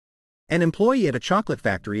An employee at a chocolate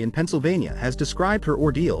factory in Pennsylvania has described her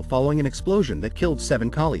ordeal following an explosion that killed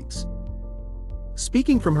 7 colleagues.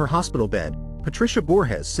 Speaking from her hospital bed, Patricia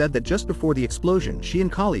Borges said that just before the explosion she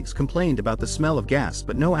and colleagues complained about the smell of gas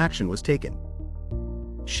but no action was taken.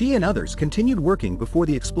 She and others continued working before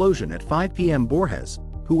the explosion at 5 p.m. Borges,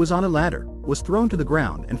 who was on a ladder, was thrown to the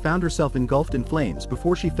ground and found herself engulfed in flames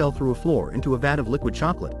before she fell through a floor into a vat of liquid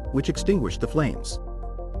chocolate, which extinguished the flames.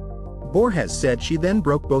 Borges said she then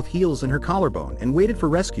broke both heels and her collarbone and waited for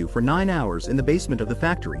rescue for 9 hours in the basement of the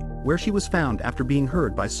factory, where she was found after being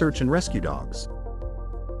heard by search and rescue dogs.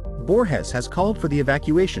 Borges has called for the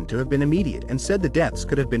evacuation to have been immediate and said the deaths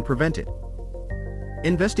could have been prevented.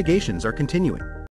 Investigations are continuing.